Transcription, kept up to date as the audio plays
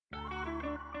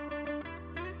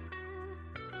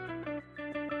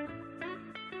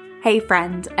Hey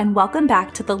friend, and welcome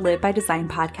back to the Live by Design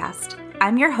podcast.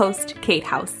 I'm your host, Kate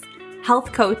House,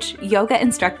 health coach, yoga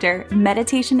instructor,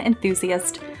 meditation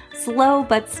enthusiast, slow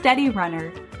but steady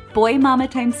runner, boy mama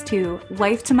times 2,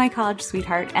 wife to my college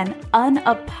sweetheart, and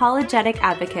unapologetic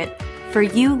advocate for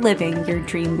you living your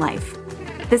dream life.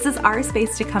 This is our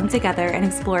space to come together and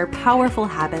explore powerful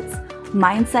habits,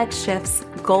 mindset shifts,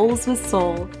 goals with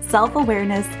soul,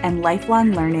 self-awareness, and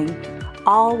lifelong learning,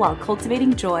 all while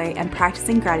cultivating joy and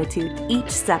practicing gratitude each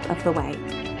step of the way.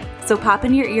 So pop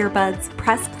in your earbuds,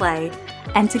 press play,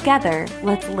 and together,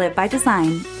 let's live by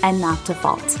design and not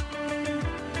default.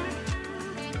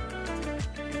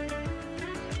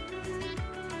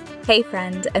 Hey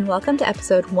friend, and welcome to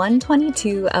episode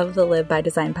 122 of the Live by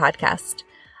Design podcast.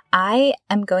 I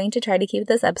am going to try to keep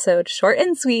this episode short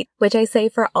and sweet, which I say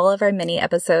for all of our mini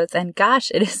episodes. And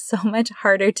gosh, it is so much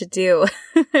harder to do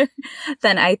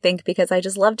than I think, because I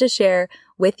just love to share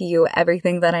with you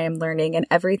everything that I am learning and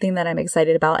everything that I'm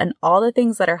excited about and all the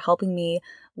things that are helping me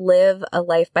live a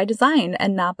life by design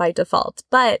and not by default.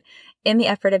 But in the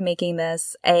effort of making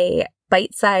this a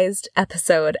bite-sized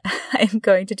episode, I'm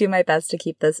going to do my best to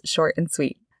keep this short and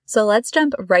sweet. So let's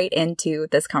jump right into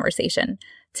this conversation.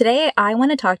 Today, I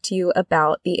want to talk to you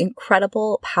about the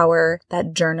incredible power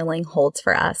that journaling holds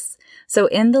for us. So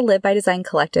in the Live by Design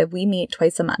Collective, we meet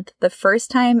twice a month. The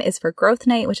first time is for Growth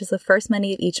Night, which is the first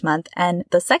Monday of each month. And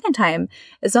the second time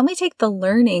is when we take the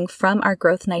learning from our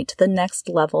Growth Night to the next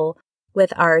level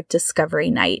with our Discovery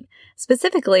Night.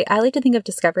 Specifically, I like to think of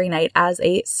Discovery Night as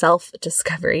a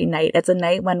self-discovery night. It's a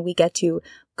night when we get to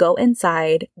go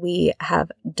inside. We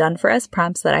have done for us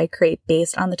prompts that I create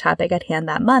based on the topic at hand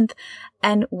that month,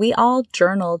 and we all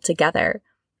journal together.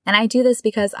 And I do this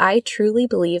because I truly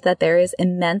believe that there is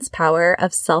immense power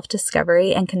of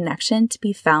self-discovery and connection to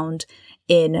be found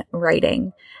in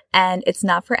writing. And it's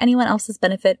not for anyone else's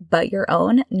benefit but your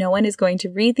own. No one is going to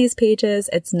read these pages.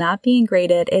 It's not being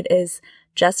graded. It is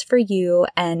just for you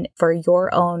and for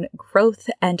your own growth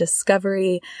and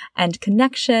discovery and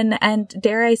connection, and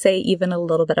dare I say, even a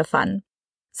little bit of fun.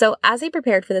 So as I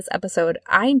prepared for this episode,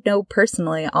 I know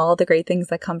personally all the great things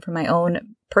that come from my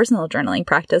own personal journaling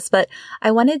practice, but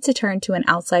I wanted to turn to an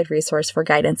outside resource for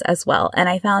guidance as well. And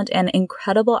I found an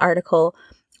incredible article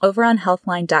over on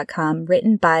healthline.com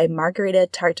written by Margarita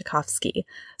Tartakovsky.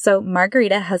 So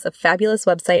Margarita has a fabulous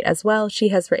website as well. She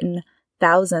has written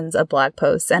thousands of blog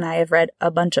posts, and I have read a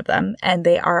bunch of them, and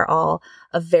they are all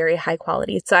of very high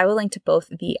quality. So I will link to both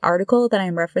the article that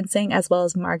I'm referencing as well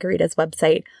as Margarita's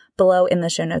website below in the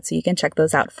show notes, so you can check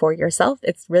those out for yourself.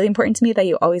 It's really important to me that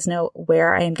you always know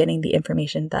where I am getting the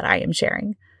information that I am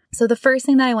sharing. So the first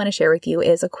thing that I want to share with you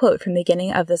is a quote from the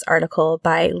beginning of this article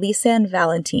by Lisanne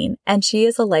Valentine, and she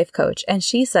is a life coach, and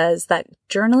she says that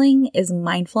journaling is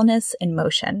mindfulness in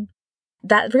motion.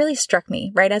 That really struck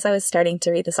me right as I was starting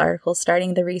to read this article,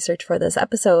 starting the research for this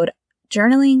episode.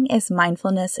 Journaling is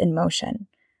mindfulness in motion.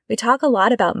 We talk a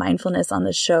lot about mindfulness on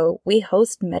the show. We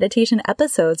host meditation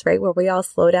episodes, right, where we all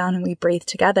slow down and we breathe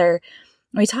together.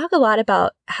 We talk a lot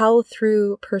about how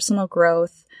through personal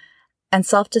growth and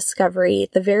self-discovery,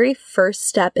 the very first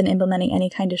step in implementing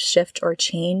any kind of shift or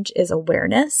change is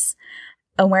awareness.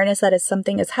 Awareness that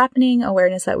something is happening,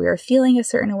 awareness that we are feeling a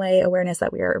certain way, awareness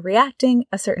that we are reacting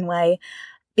a certain way,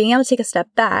 being able to take a step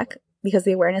back because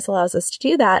the awareness allows us to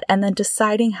do that, and then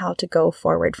deciding how to go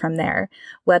forward from there,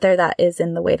 whether that is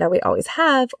in the way that we always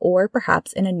have or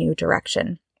perhaps in a new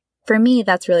direction. For me,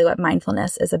 that's really what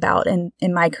mindfulness is about in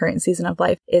my current season of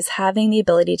life, is having the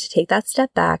ability to take that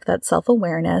step back, that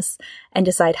self-awareness, and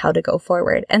decide how to go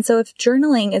forward. And so if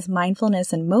journaling is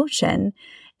mindfulness in motion,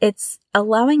 it's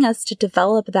allowing us to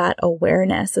develop that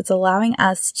awareness. It's allowing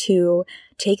us to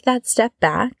take that step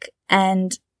back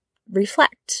and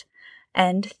reflect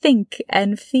and think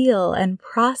and feel and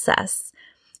process.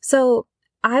 So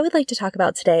I would like to talk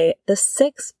about today the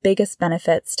 6 biggest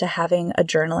benefits to having a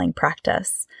journaling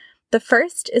practice. The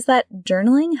first is that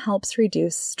journaling helps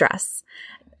reduce stress.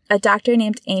 A doctor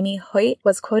named Amy Hoyt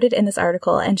was quoted in this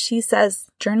article, and she says,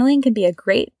 journaling can be a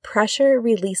great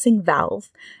pressure-releasing valve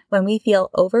when we feel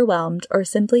overwhelmed or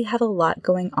simply have a lot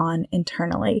going on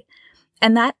internally.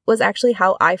 And that was actually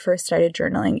how I first started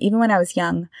journaling. Even when I was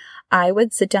young, I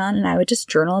would sit down and I would just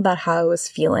journal about how I was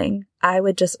feeling. I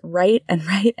would just write and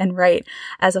write and write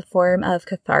as a form of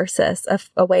catharsis,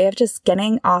 a way of just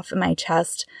getting off my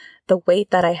chest the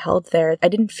weight that I held there. I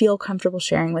didn't feel comfortable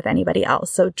sharing with anybody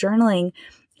else. So journaling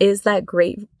is that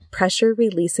great pressure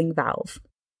releasing valve.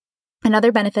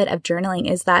 Another benefit of journaling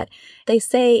is that they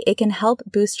say it can help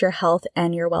boost your health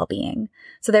and your well-being.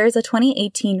 So there is a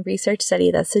 2018 research study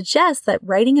that suggests that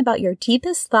writing about your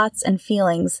deepest thoughts and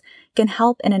feelings can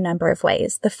help in a number of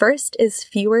ways. The first is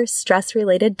fewer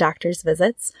stress-related doctor's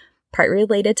visits, part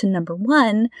related to number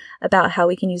one, about how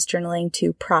we can use journaling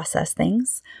to process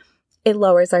things. It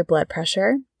lowers our blood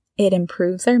pressure. It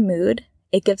improves our mood.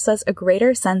 It gives us a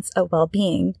greater sense of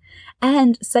well-being.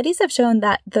 And studies have shown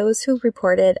that those who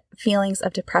reported feelings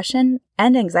of depression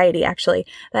and anxiety, actually,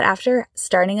 that after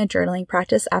starting a journaling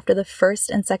practice after the first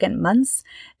and second months,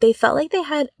 they felt like they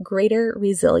had greater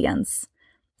resilience.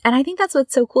 And I think that's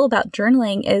what's so cool about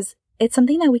journaling is it's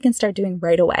something that we can start doing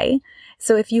right away.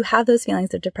 So if you have those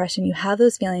feelings of depression, you have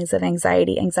those feelings of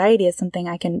anxiety is something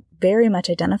I can very much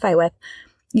identify with.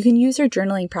 You can use your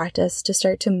journaling practice to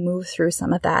start to move through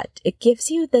some of that. It gives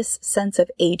you this sense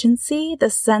of agency,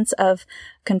 this sense of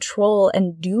control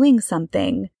and doing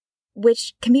something,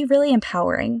 which can be really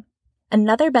empowering.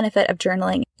 Another benefit of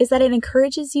journaling is that it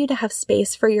encourages you to have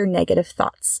space for your negative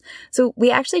thoughts. So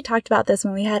we actually talked about this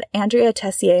when we had Andrea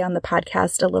Tessier on the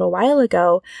podcast a little while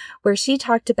ago, where she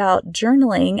talked about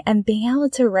journaling and being able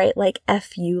to write like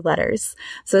FU letters.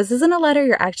 So this isn't a letter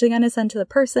you're actually going to send to the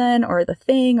person or the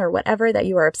thing or whatever that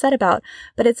you are upset about,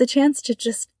 but it's a chance to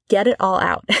just get it all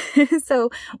out. So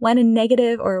when a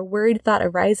negative or a worried thought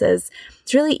arises,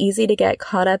 it's really easy to get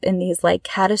caught up in these like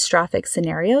catastrophic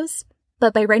scenarios.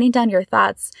 But by writing down your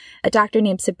thoughts, a doctor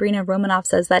named Sabrina Romanoff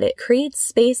says that it creates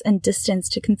space and distance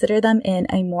to consider them in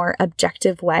a more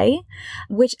objective way,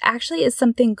 which actually is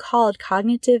something called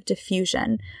cognitive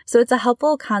diffusion. So it's a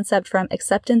helpful concept from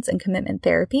acceptance and commitment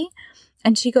therapy.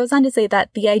 And she goes on to say that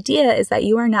the idea is that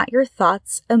you are not your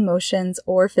thoughts, emotions,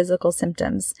 or physical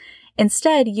symptoms.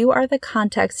 Instead, you are the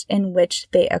context in which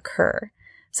they occur.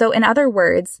 So in other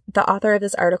words, the author of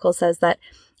this article says that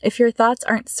if your thoughts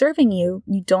aren't serving you,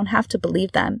 you don't have to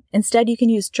believe them. Instead, you can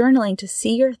use journaling to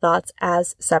see your thoughts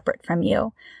as separate from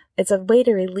you. It's a way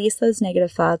to release those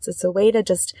negative thoughts. It's a way to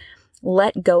just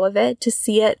let go of it, to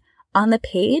see it on the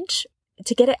page,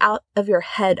 to get it out of your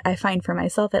head. I find for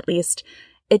myself, at least,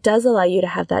 it does allow you to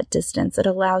have that distance. It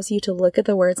allows you to look at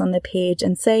the words on the page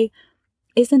and say,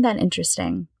 isn't that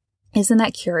interesting? Isn't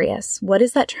that curious? What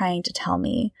is that trying to tell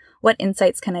me? What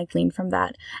insights can I glean from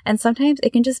that? And sometimes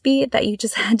it can just be that you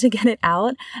just had to get it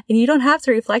out and you don't have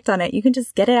to reflect on it. You can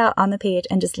just get it out on the page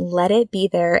and just let it be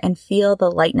there and feel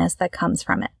the lightness that comes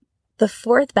from it. The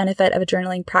fourth benefit of a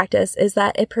journaling practice is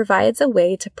that it provides a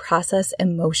way to process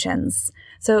emotions.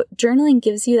 So journaling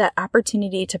gives you that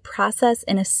opportunity to process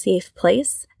in a safe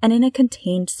place and in a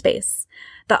contained space.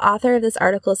 The author of this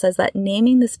article says that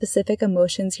naming the specific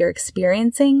emotions you're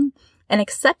experiencing and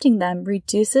accepting them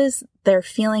reduces their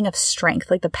feeling of strength,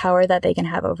 like the power that they can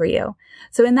have over you.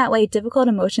 So in that way, difficult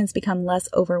emotions become less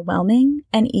overwhelming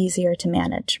and easier to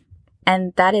manage.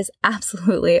 And that is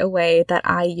absolutely a way that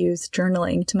I use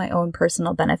journaling to my own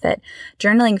personal benefit.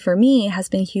 Journaling for me has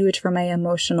been huge for my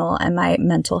emotional and my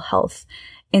mental health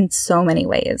in so many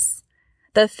ways.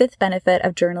 The fifth benefit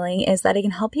of journaling is that it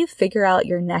can help you figure out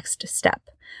your next step.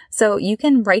 So you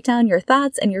can write down your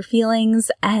thoughts and your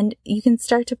feelings and you can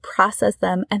start to process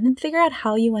them and then figure out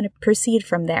how you want to proceed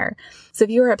from there. So if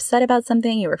you were upset about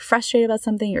something, you were frustrated about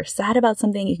something, you're sad about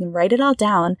something, you can write it all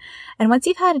down. And once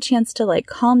you've had a chance to like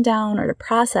calm down or to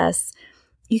process,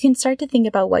 you can start to think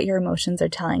about what your emotions are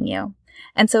telling you.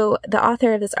 And so the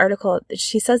author of this article,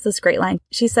 she says this great line.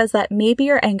 She says that maybe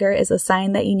your anger is a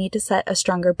sign that you need to set a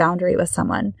stronger boundary with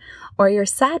someone, or your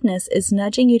sadness is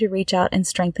nudging you to reach out and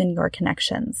strengthen your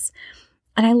connections.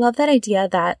 And I love that idea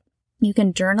that you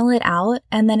can journal it out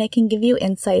and then it can give you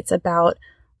insights about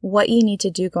what you need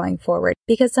to do going forward.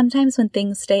 Because sometimes when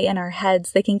things stay in our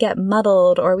heads, they can get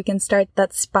muddled or we can start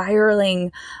that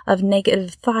spiraling of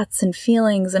negative thoughts and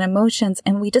feelings and emotions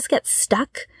and we just get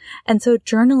stuck. And so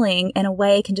journaling in a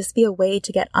way can just be a way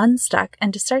to get unstuck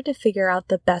and to start to figure out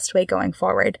the best way going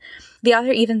forward. The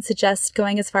author even suggests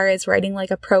going as far as writing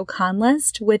like a pro-con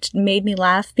list, which made me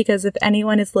laugh because if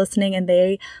anyone is listening and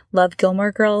they love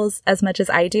Gilmore Girls as much as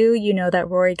I do, you know that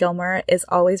Rory Gilmore is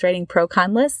always writing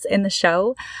pro-con lists in the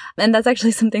show. And that's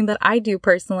actually something that I do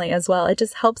personally as well. It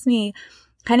just helps me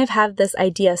kind of have this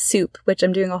idea soup, which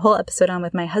I'm doing a whole episode on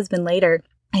with my husband later.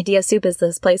 Idea soup is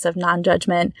this place of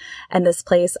non-judgment and this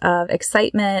place of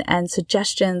excitement and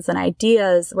suggestions and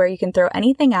ideas where you can throw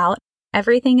anything out.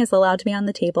 Everything is allowed to be on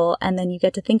the table and then you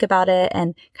get to think about it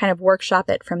and kind of workshop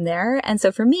it from there. And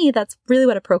so for me, that's really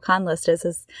what a pro-con list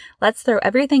is let's throw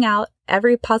everything out,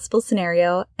 every possible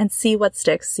scenario and see what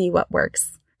sticks, see what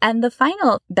works. And the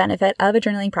final benefit of a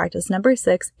journaling practice, number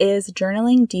 6, is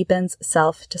journaling deepens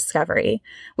self-discovery,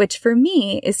 which for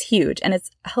me is huge. And it's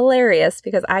hilarious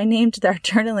because I named our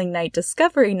journaling night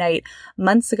Discovery Night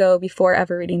months ago before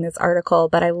ever reading this article.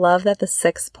 But I love that the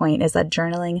 6th point is that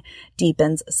journaling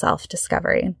deepens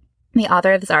self-discovery. The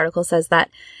author of this article says that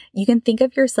you can think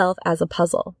of yourself as a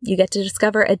puzzle. You get to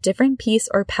discover a different piece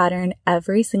or pattern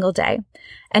every single day.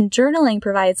 And journaling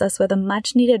provides us with a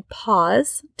much needed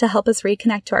pause to help us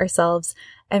reconnect to ourselves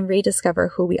and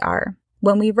rediscover who we are.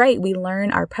 When we write, we learn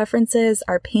our preferences,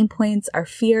 our pain points, our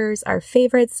fears, our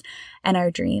favorites, and our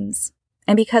dreams.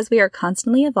 And because we are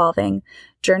constantly evolving,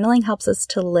 journaling helps us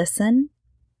to listen,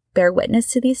 bear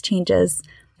witness to these changes,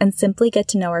 and simply get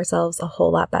to know ourselves a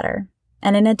whole lot better.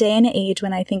 And in a day and age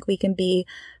when I think we can be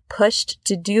pushed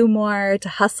to do more, to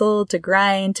hustle, to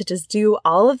grind, to just do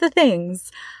all of the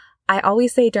things, I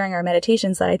always say during our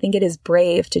meditations that I think it is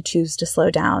brave to choose to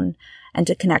slow down and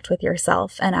to connect with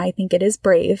yourself. And I think it is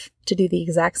brave to do the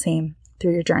exact same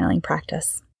through your journaling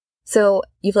practice. So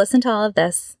you've listened to all of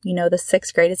this, you know the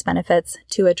 6 greatest benefits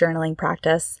to a journaling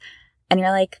practice, and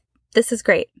you're like, this is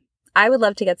great. I would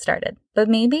love to get started, but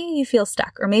maybe you feel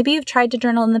stuck, or maybe you've tried to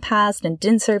journal in the past and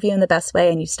didn't serve you in the best way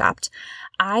and you stopped.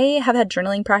 I have had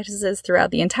journaling practices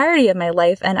throughout the entirety of my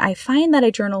life, and I find that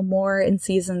I journal more in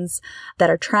seasons that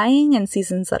are trying and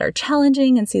seasons that are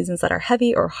challenging and seasons that are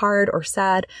heavy or hard or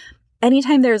sad.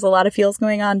 Anytime there's a lot of feels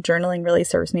going on, journaling really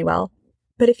serves me well.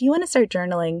 But if you want to start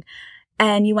journaling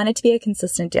and you want it to be a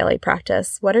consistent daily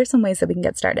practice, what are some ways that we can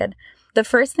get started? The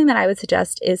first thing that I would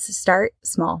suggest is to start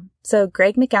small. So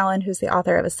Greg McGowan, who's the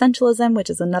author of Essentialism, which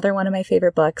is another one of my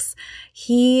favorite books,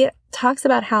 he talks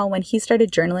about how when he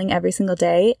started journaling every single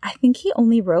day, I think he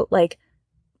only wrote like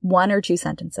 1 or 2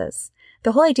 sentences.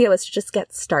 The whole idea was to just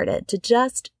get started, to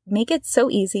just make it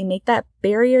so easy, make that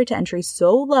barrier to entry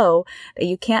so low that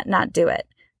you can't not do it.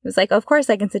 It was like, of course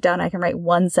I can sit down, I can write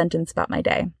 1 sentence about my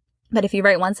day. But if you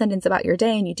write 1 sentence about your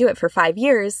day and you do it for 5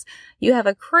 years, you have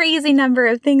a crazy number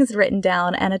of things written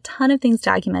down and a ton of things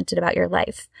documented about your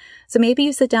life. So maybe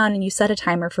you sit down and you set a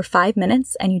timer for 5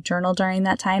 minutes and you journal during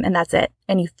that time, and that's it.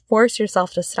 And you force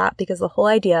yourself to stop because the whole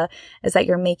idea is that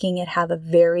you're making it have a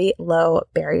very low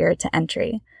barrier to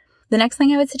entry. The next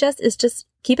thing I would suggest is just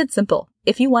keep it simple.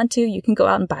 If you want to, you can go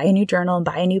out and buy a new journal and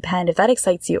buy a new pen. If that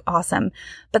excites you, awesome.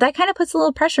 But that kind of puts a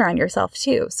little pressure on yourself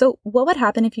too. So what would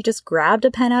happen if you just grabbed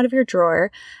a pen out of your drawer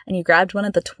and you grabbed one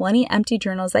of the 20 empty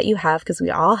journals that you have, because we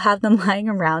all have them lying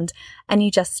around, and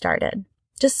you just started?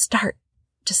 Just start.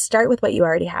 Just start with what you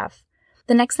already have.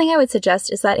 The next thing I would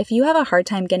suggest is that if you have a hard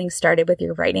time getting started with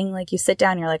your writing, like you sit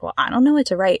down and you're like, well, I don't know what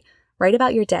to write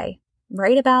about your day.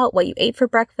 Write about what you ate for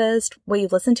breakfast, what you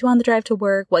listened to on the drive to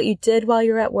work, what you did while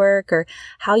you were at work, or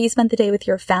how you spent the day with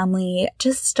your family.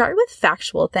 Just start with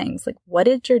factual things. Like, what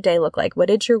did your day look like? What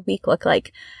did your week look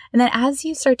like? And then as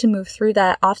you start to move through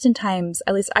that, oftentimes,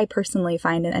 at least I personally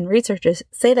find, and researchers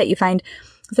say that you find,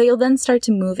 so you'll then start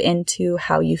to move into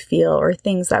how you feel or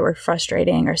things that were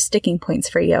frustrating or sticking points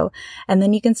for you. And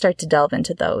then you can start to delve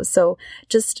into those. So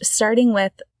just starting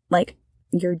with like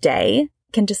your day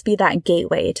can just be that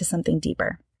gateway to something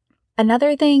deeper.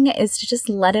 Another thing is to just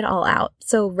let it all out.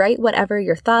 So write whatever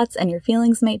your thoughts and your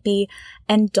feelings might be,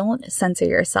 and don't censor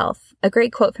yourself. A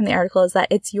great quote from the article is that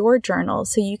it's your journal,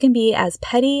 so you can be as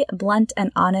petty, blunt,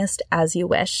 and honest as you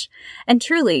wish. And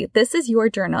truly, this is your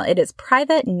journal. It is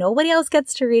private. Nobody else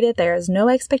gets to read it. There is no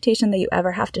expectation that you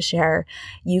ever have to share.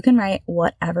 You can write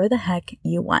whatever the heck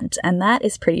you want, and that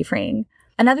is pretty freeing.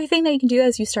 Another thing that you can do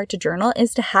as you start to journal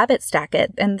is to habit stack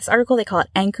it. In this article, they call it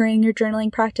anchoring your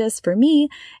journaling practice. For me,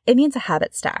 it means a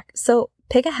habit stack. So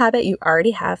pick a habit you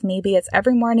already have. Maybe it's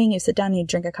every morning you sit down and you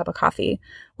drink a cup of coffee.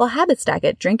 Well, habit stack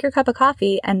it. Drink your cup of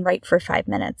coffee and write for 5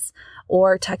 minutes.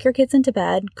 Or tuck your kids into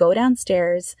bed, go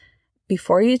downstairs.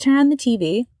 Before you turn on the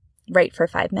TV, write for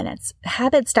 5 minutes.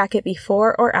 Habit stack it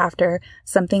before or after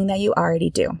something that you already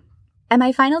do. And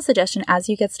my final suggestion as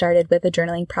you get started with the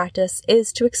journaling practice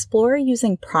is to explore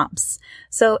using prompts.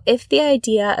 So if the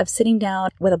idea of sitting down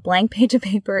with a blank page of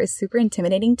paper is super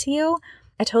intimidating to you,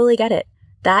 I totally get it.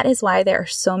 That is why there are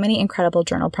so many incredible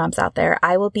journal prompts out there.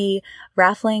 I will be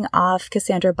raffling off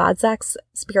Cassandra Bodzak's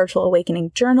Spiritual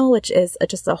Awakening Journal, which is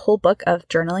just a whole book of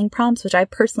journaling prompts, which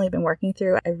I've personally been working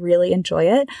through. I really enjoy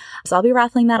it. So I'll be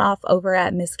raffling that off over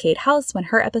at Miss Kate House when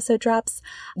her episode drops.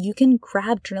 You can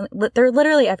grab journaling. They're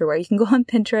literally everywhere. You can go on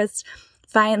Pinterest,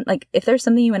 find, like, if there's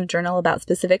something you want to journal about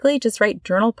specifically, just write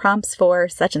journal prompts for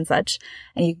such and such,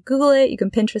 and you Google it, you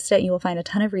can Pinterest it, and you will find a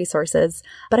ton of resources.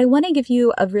 But I want to give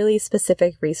you a really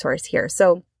specific resource here.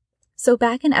 So So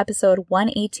back in episode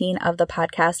 118 of the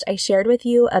podcast, I shared with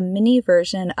you a mini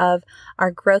version of our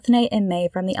growth night in May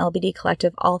from the LBD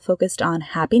Collective, all focused on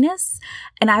happiness.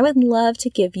 And I would love to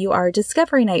give you our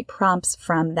discovery night prompts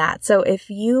from that. So if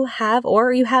you have,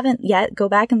 or you haven't yet, go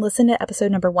back and listen to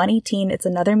episode number 118. It's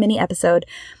another mini episode.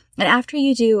 And after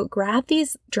you do, grab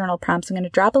these journal prompts. I'm going to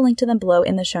drop a link to them below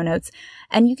in the show notes,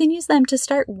 and you can use them to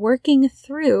start working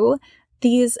through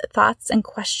these thoughts and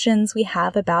questions we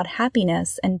have about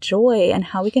happiness and joy and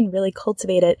how we can really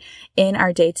cultivate it in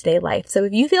our day-to-day life. So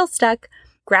if you feel stuck,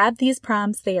 grab these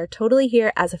prompts. They are totally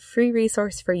here as a free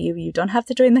resource for you. You don't have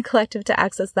to join the collective to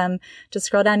access them. Just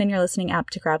scroll down in your listening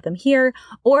app to grab them here,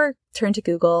 or turn to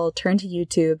Google, turn to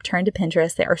YouTube, turn to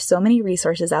Pinterest. There are so many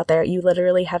resources out there. You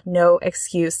literally have no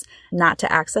excuse not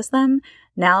to access them.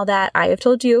 Now that I have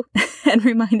told you and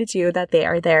reminded you that they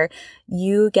are there,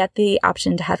 you get the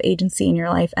option to have agency in your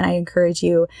life, and I encourage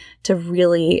you to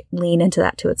really lean into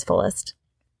that to its fullest.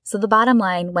 So the bottom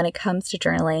line when it comes to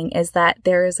journaling is that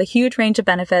there is a huge range of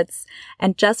benefits,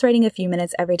 and just writing a few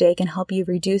minutes every day can help you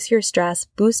reduce your stress,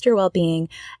 boost your well-being,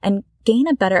 and gain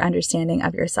a better understanding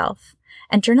of yourself.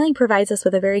 And journaling provides us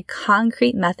with a very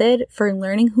concrete method for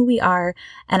learning who we are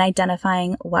and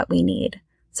identifying what we need.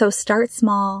 So start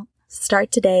small.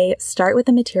 Start today, start with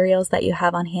the materials that you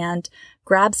have on hand,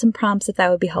 grab some prompts if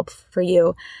that would be helpful for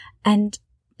you, and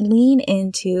lean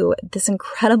into this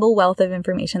incredible wealth of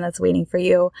information that's waiting for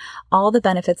you, all the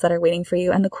benefits that are waiting for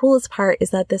you. And the coolest part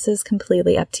is that this is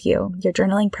completely up to you. Your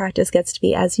journaling practice gets to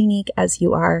be as unique as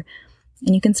you are,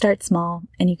 and you can start small,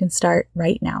 and you can start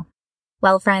right now.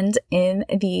 Well, friend, in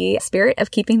the spirit of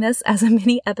keeping this as a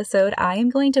mini episode, I am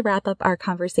going to wrap up our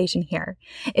conversation here.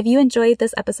 If you enjoyed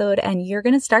this episode and you're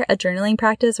going to start a journaling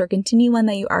practice or continue one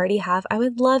that you already have, I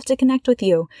would love to connect with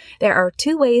you. There are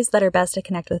two ways that are best to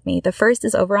connect with me. The first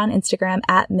is over on Instagram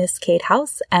at Miss Kate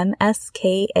House,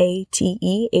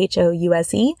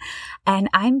 MSKATEHOUSE. And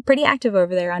I'm pretty active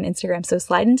over there on Instagram. So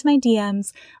slide into my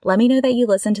DMs. Let me know that you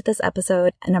listened to this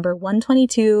episode, number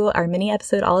 122, our mini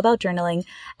episode all about journaling,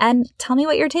 and tell me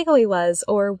what your takeaway was,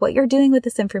 or what you're doing with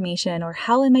this information, or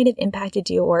how it might have impacted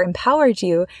you or empowered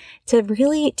you to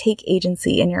really take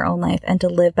agency in your own life and to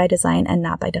live by design and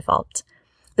not by default.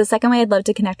 The second way I'd love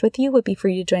to connect with you would be for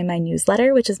you to join my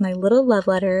newsletter, which is my little love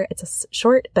letter. It's a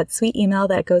short but sweet email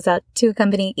that goes out to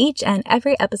accompany each and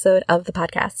every episode of the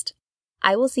podcast.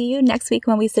 I will see you next week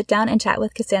when we sit down and chat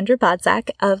with Cassandra Bodzak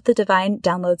of the Divine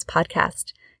Downloads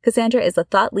podcast. Cassandra is a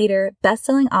thought leader,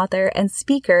 best-selling author, and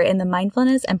speaker in the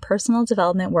mindfulness and personal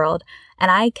development world, and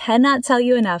I cannot tell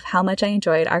you enough how much I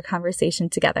enjoyed our conversation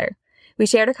together. We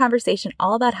shared a conversation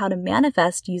all about how to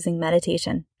manifest using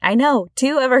meditation. I know,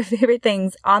 two of our favorite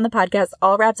things on the podcast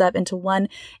all wrapped up into one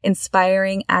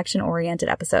inspiring, action-oriented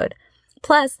episode.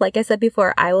 Plus, like I said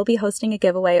before, I will be hosting a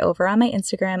giveaway over on my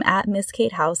Instagram at Miss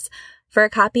Kate House for a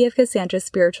copy of Cassandra's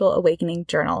Spiritual Awakening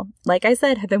Journal. Like I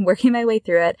said, I've been working my way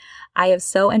through it. I have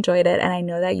so enjoyed it, and I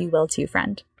know that you will too,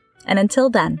 friend. And until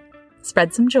then,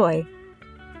 spread some joy.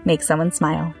 Make someone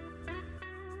smile.